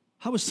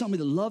 I was somebody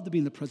that loved to be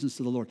in the presence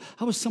of the Lord.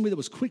 I was somebody that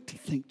was quick to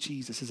thank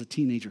Jesus as a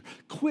teenager.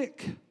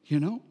 Quick,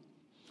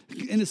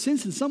 In a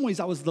sense, in some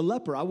ways, I was the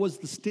leper. I was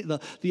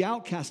the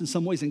outcast in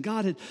some ways. And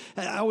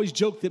I always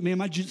joked that, man,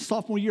 my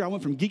sophomore year, I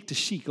went from geek to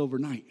chic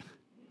overnight.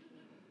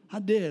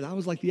 I did. I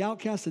was like the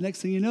outcast. The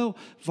next thing you know,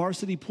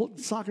 varsity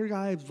soccer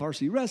guy,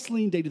 varsity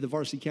wrestling, dated the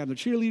varsity captain of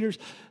cheerleaders.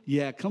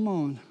 Yeah, come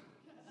on.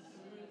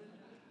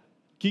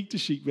 Geek to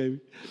chic,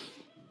 baby.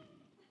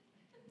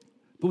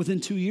 But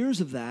within 2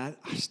 years of that,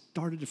 I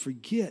started to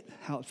forget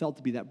how it felt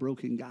to be that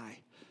broken guy.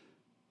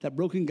 That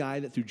broken guy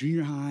that through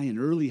junior high and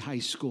early high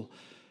school,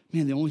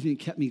 man, the only thing that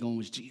kept me going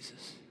was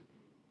Jesus.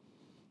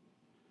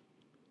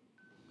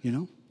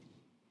 And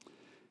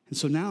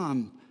so now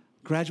I'm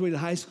graduated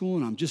high school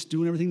and I'm just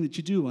doing everything that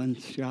you do when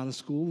you're out of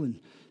school and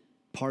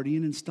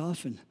partying and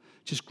stuff and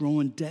just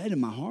growing dead in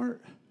my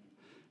heart.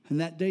 And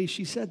that day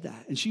she said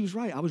that. And she was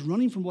right. I was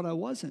running from what I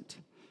wasn't.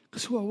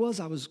 Because who I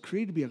was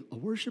created to be a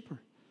worshiper.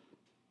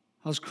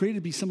 I was created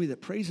to be somebody that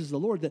praises the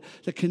Lord,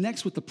 that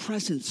connects with the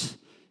presence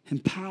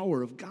and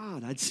power of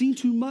God. I'd seen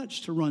too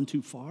much to run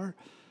too far.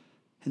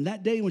 And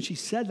that day when she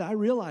said that, I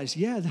realized,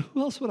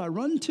 who else would I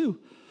run to?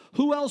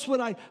 Who else would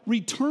I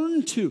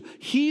return to?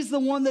 He's the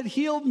one that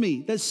healed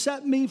me, that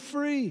set me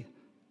free.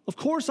 Of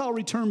course I'll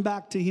return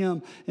back to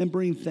him and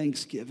bring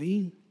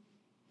thanksgiving.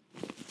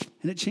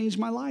 And it changed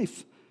my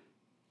life.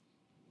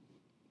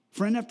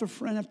 Friend after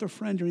friend after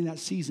friend during that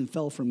season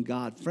fell from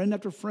God. Friend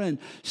after friend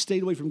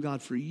stayed away from God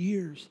for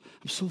years.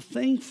 I'm so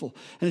thankful.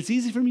 And it's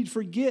easy for me to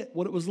forget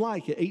what it was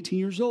like at 18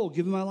 years old,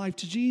 giving my life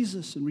to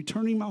Jesus and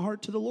returning my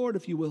heart to the Lord,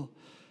 if you will.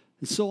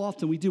 And so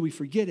often we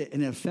forget it,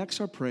 and it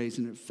affects our praise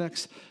and it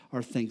affects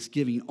our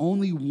thanksgiving.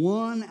 Only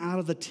 1 out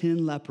of the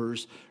 10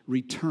 lepers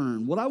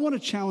return. What I want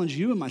to challenge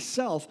you and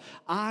myself,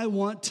 I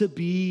want to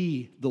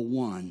be the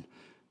one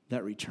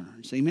that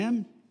returns.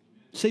 Amen?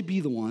 Say, be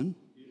the one.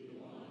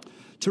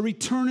 To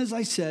return, as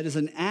I said, is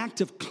an act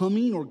of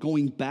coming or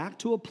going back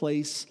to a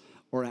place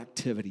or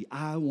activity.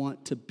 I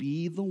want to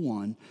be the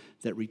one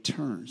that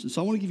returns. And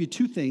so I want to give you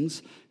two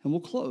things, and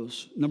we'll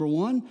close. Number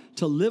one,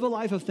 to live a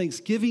life of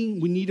thanksgiving,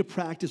 we need to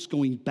practice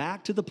going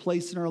back to the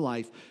place in our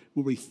life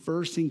where we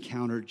first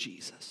encountered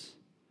Jesus.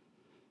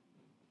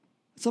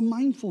 It's a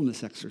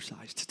mindfulness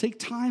exercise to take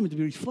time and to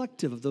be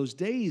reflective of those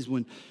days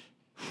when,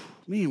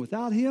 man,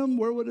 without him,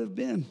 where would it have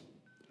been?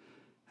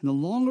 And the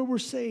longer we're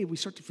saved, we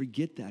start to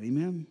forget that.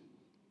 Amen?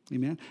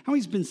 Amen? How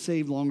many's been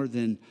saved longer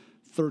than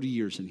 30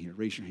 years in here?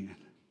 Raise your hand.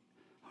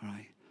 All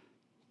right.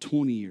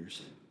 20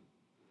 years.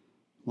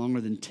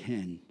 Longer than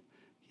 10.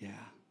 Yeah.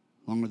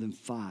 Longer than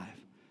 5.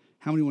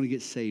 How many want to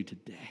get saved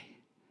today?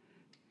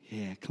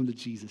 Yeah, come to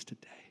Jesus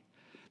today.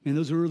 Man,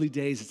 those early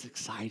days, it's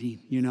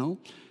exciting, you know?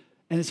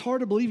 And it's hard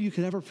to believe you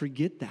could ever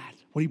forget that,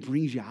 what he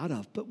brings you out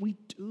of. But we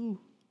do.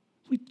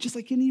 We just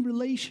like any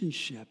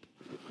relationship.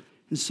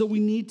 And so we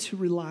need to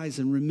realize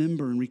and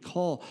remember and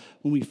recall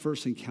when we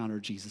first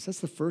encountered Jesus. That's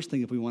the first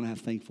thing if we want to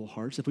have thankful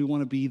hearts, if we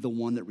want to be the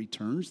one that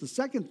returns. The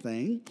second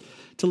thing,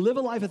 to live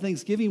a life of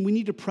thanksgiving, we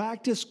need to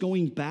practice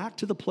going back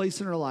to the place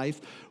in our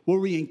life where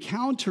we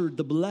encountered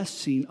the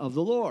blessing of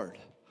the Lord.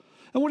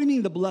 And what do you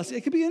mean the blessing?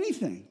 It could be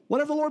anything.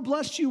 Whatever the Lord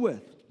blessed you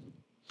with.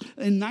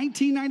 In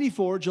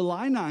 1994,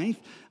 July 9th,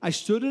 I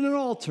stood at an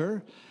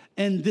altar,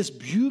 and this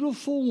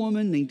beautiful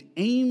woman named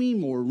Amy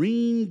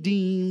Maureen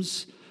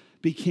Deems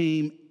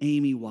became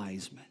Amy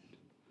Wiseman.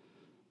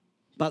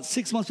 About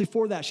 6 months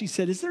before that, she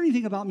said, "Is there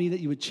anything about me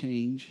that you would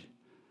change?"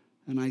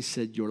 And I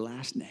said, "Your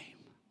last name."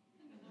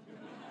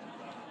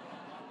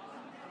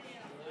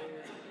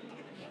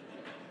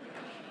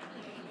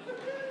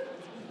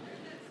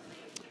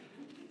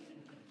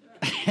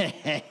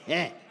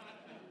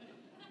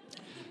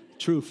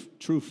 Truth.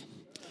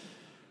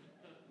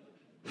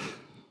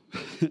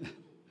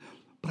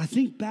 But I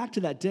think back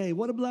to that day,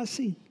 what a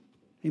blessing.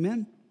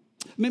 Amen?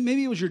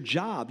 Maybe it was your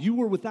job. You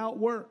were without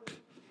work,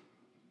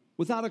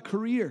 without a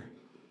career,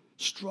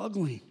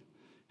 struggling.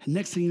 And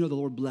next thing you know, the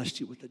Lord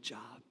blessed you with a job.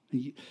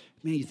 And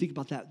you think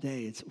about that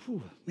day. It's,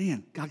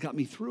 man, God got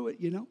me through it,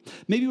 you know.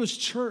 Maybe it was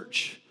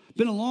church.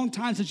 Been a long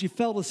time since you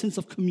felt a sense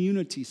of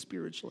community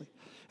spiritually.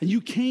 And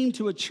you came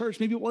to a church,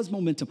 maybe it was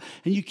Momentum,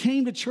 and you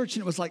came to church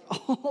and it was like,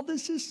 oh,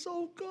 this is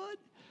so good.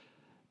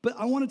 But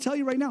I want to tell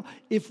you right now,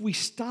 if we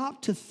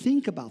stop to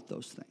think about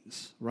those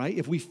things, right?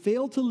 If we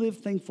fail to live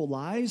thankful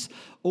lives,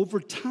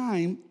 over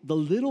time, the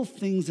little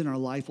things in our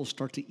life will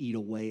start to eat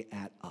away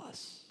at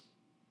us.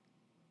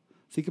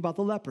 Think about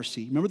the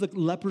leprosy. Remember the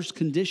leper's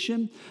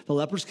condition? The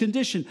leper's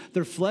condition,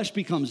 their flesh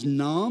becomes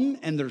numb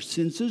and their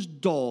senses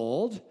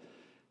dulled,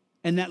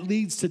 and that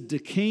leads to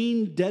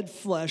decaying dead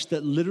flesh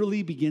that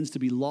literally begins to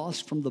be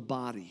lost from the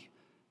body.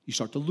 You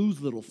start to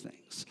lose little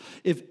things.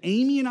 If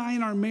Amy and I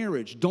in our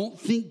marriage don't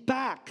think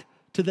back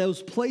to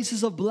those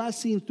places of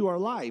blessing through our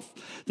life,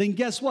 then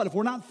guess what? If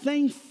we're not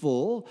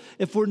thankful,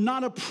 if we're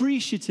not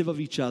appreciative of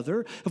each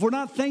other, if we're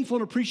not thankful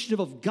and appreciative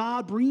of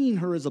God bringing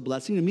her as a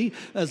blessing and me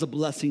as a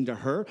blessing to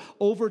her,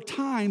 over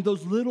time,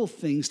 those little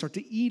things start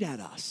to eat at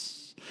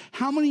us.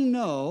 How many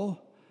know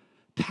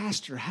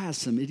Pastor has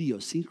some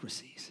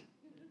idiosyncrasies?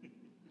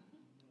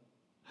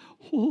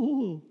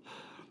 Ooh.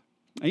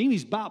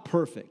 Amy's about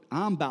perfect.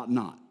 I'm about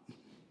not.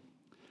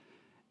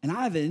 And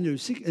I have an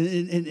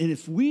idiosyncrasy. And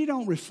if we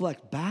don't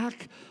reflect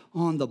back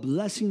on the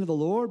blessing of the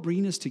Lord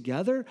bringing us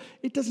together,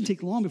 it doesn't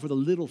take long before the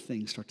little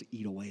things start to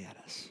eat away at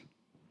us.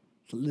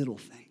 The little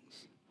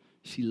things.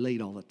 She late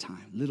all the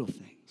time. Little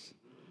things.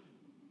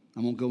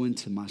 I won't go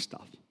into my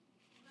stuff.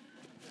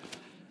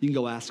 You can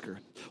go ask her.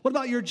 What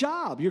about your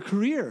job, your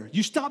career?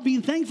 You stopped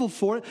being thankful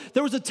for it.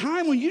 There was a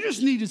time when you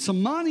just needed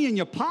some money in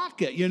your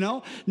pocket, you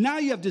know. Now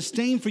you have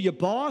disdain for your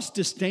boss,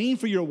 disdain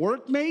for your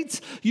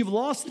workmates. You've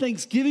lost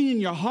thanksgiving in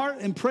your heart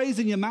and praise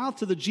in your mouth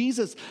to the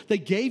Jesus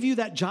that gave you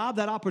that job,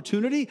 that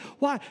opportunity.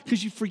 Why?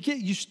 Because you forget,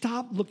 you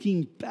stop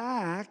looking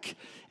back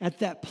at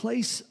that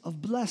place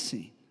of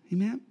blessing.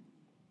 Amen? Do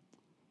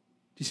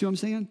you see what I'm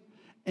saying?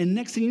 And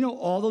next thing you know,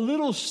 all the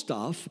little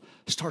stuff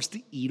starts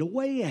to eat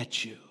away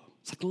at you.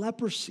 It's like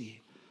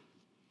leprosy.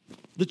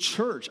 The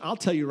church, I'll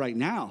tell you right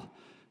now,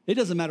 it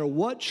doesn't matter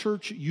what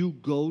church you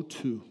go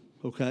to,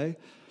 okay?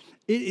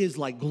 It is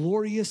like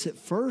glorious at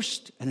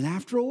first, and then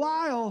after a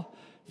while,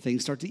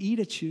 things start to eat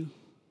at you.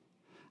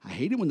 I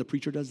hate it when the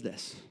preacher does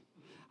this.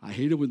 I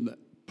hate it when the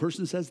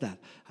person says that.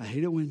 I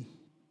hate it when...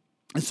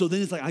 And so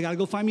then it's like, I got to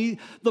go find me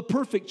the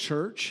perfect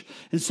church.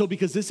 And so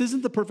because this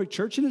isn't the perfect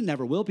church, and it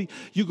never will be,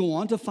 you go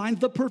on to find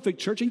the perfect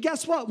church. And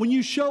guess what? When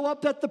you show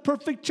up at the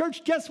perfect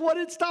church, guess what?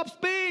 It stops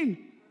being.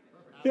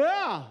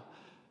 Yeah.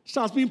 It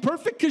stops being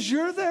perfect because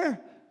you're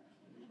there.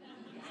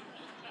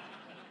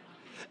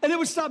 And it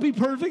would stop being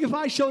perfect if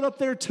I showed up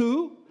there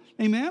too.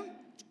 Amen?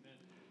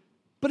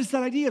 But it's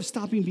that idea of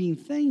stopping being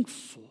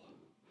thankful.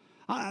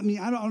 I mean,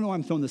 I don't know why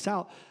I'm throwing this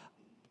out.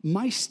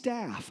 My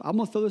staff, I'm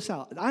going to throw this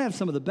out. I have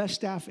some of the best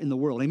staff in the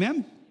world.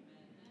 Amen?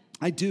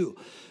 I do.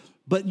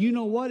 But you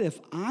know what?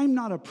 If I'm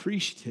not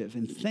appreciative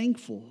and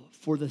thankful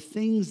for the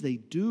things they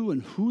do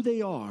and who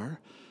they are,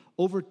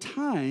 over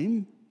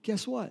time,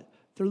 guess what?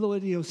 Their little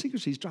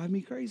idiosyncrasies drive me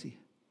crazy.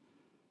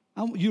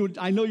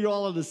 I know you're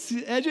all on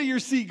the edge of your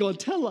seat going,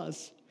 tell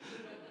us.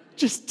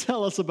 Just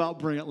tell us about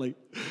Brantley.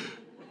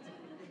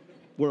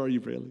 Where are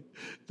you, Brantley?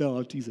 No,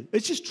 I'm teasing.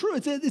 It's just true.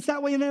 It's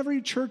that way in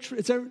every church.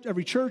 It's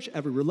every church,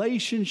 every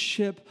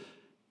relationship.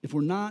 If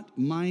we're not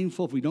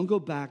mindful, if we don't go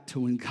back to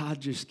when God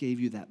just gave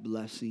you that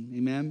blessing,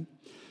 amen?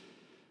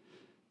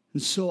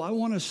 And so I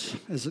want us,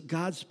 as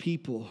God's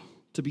people,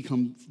 to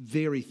become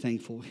very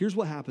thankful. Here's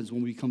what happens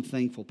when we become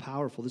thankful,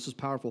 powerful. This is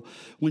powerful.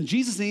 When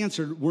Jesus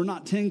answered, "Were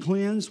not 10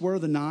 cleansed? Where are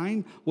the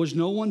 9? Was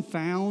no one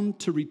found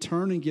to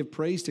return and give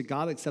praise to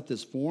God except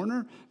this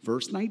foreigner?"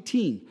 Verse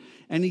 19.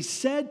 And he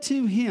said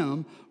to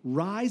him,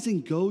 "Rise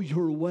and go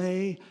your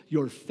way.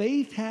 Your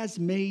faith has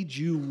made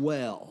you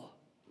well."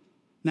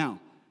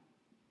 Now,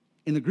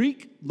 in the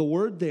Greek, the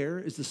word there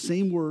is the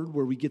same word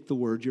where we get the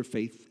word, "your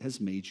faith has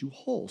made you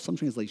whole." Some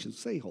translations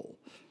say whole.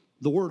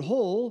 The word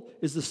whole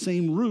is the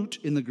same root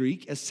in the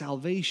Greek as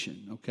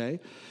salvation, okay?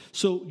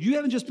 So you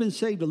haven't just been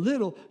saved a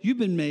little, you've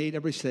been made,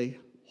 everybody say,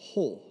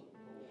 whole.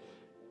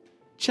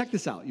 Check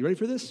this out. You ready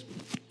for this?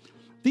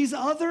 These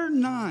other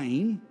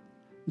 9,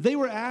 they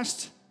were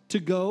asked to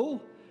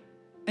go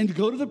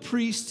to the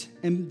priest,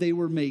 and they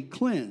were made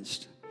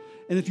cleansed.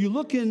 And if you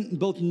look in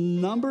both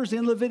Numbers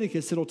and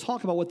Leviticus, it'll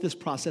talk about what this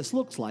process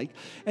looks like.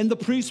 And the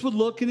priest would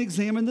look and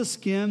examine the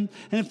skin.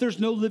 And if there's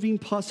no living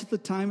pus at the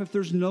time, if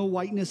there's no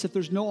whiteness, if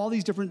there's no all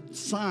these different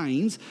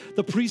signs,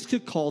 the priest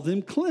could call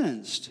them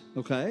cleansed,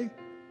 okay?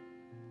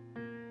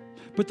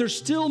 But they're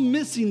still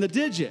missing the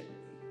digit.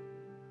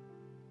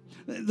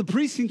 The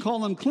priest can call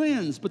them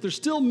cleansed, but they're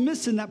still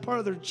missing that part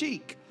of their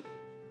cheek,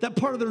 that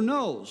part of their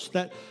nose,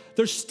 that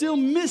they're still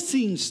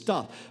missing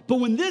stuff. But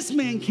when this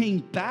man came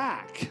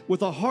back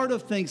with a heart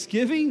of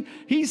thanksgiving,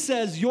 he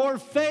says, "Your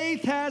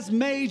faith has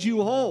made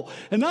you whole."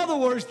 In other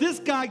words, this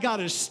guy got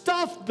his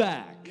stuff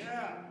back.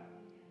 Yeah.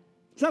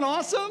 Is that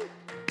awesome?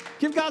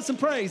 Give God some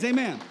praise.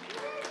 Amen.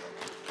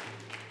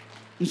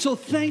 And so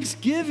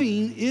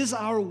thanksgiving is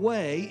our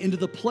way into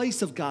the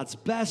place of God's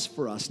best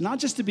for us, not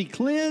just to be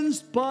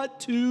cleansed, but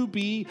to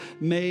be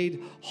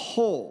made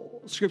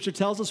whole. Scripture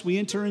tells us we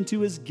enter into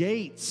his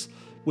gates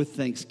with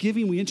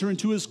thanksgiving. We enter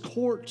into his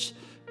courts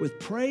with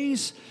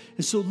praise.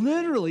 And so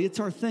literally, it's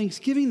our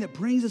thanksgiving that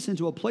brings us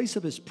into a place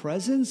of his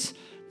presence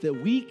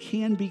that we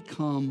can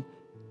become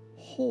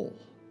whole.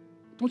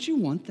 Don't you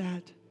want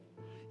that?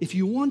 If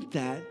you want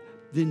that,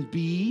 then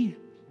be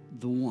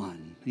the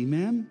one.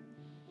 Amen?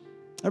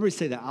 Everybody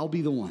say that. I'll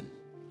be the one.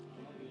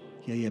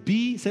 Yeah.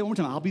 Say it one more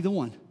time. I'll be the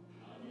one.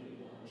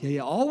 Yeah.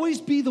 Always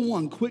be the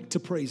one quick to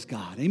praise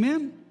God.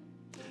 Amen?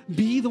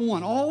 Be the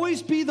one.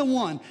 Always be the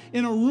one.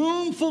 In a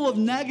room full of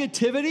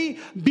negativity,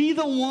 be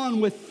the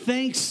one with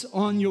thanks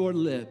on your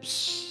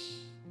lips.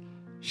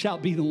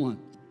 Shout, "Be the one."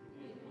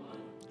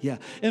 Yeah.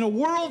 In a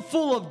world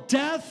full of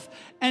death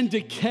and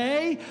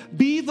decay,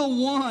 be the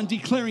one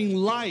declaring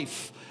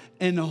life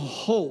and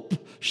hope.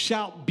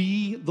 Shout,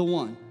 "Be the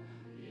one."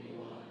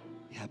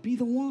 Yeah, be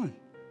the one.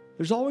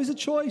 There's always a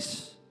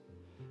choice.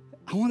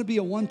 I want to be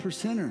a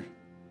 1%er.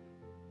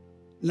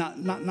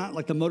 Not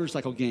like the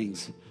motorcycle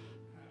gangs.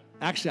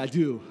 Actually, I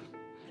do.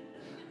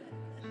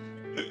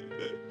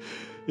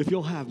 If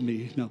you'll have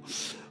me, no.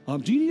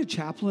 Do you need a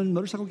chaplain?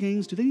 Motorcycle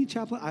gangs, do they need a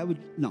chaplain? I would,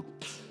 no.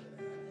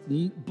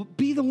 But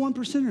be the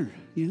 1%er,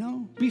 you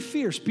know? Be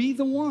fierce. Be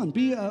the one.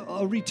 Be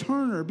a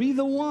returner. Be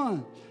the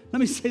one.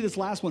 Let me say this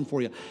last one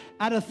for you.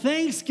 At a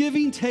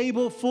Thanksgiving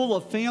table full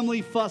of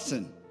family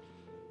fussing,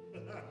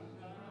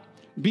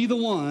 be the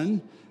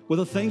one with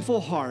a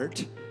thankful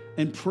heart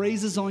and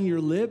praises on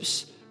your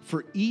lips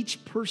for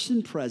each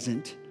person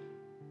present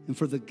and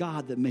for the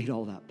God that made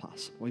all that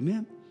possible.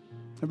 Amen?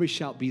 Everybody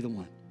shout, "Be the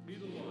one." Be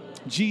the one.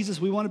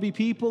 Jesus, we want to be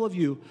people of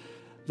you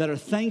that are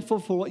thankful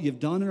for what you've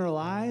done in our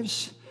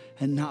lives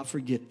and not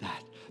forget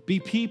that. Be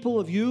people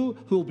of you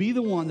who will be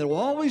the one that will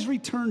always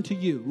return to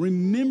you,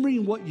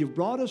 remembering what you've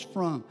brought us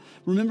from,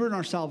 remembering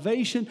our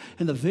salvation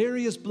and the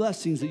various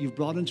blessings that you've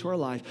brought into our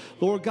life.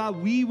 Lord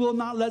God, we will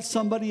not let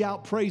somebody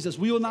out praise us.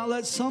 We will not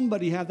let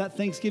somebody have that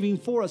thanksgiving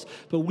for us,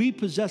 but we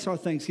possess our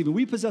thanksgiving.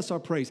 We possess our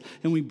praise,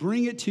 and we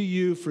bring it to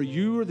you, for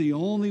you are the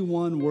only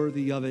one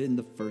worthy of it in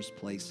the first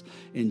place.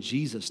 In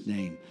Jesus'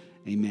 name,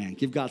 amen.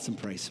 Give God some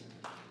praise.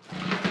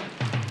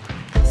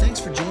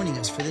 Thanks for joining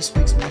us for this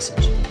week's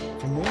message.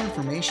 For more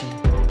information,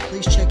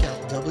 please check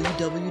out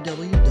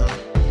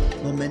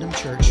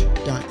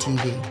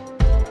www.momentumchurch.tv.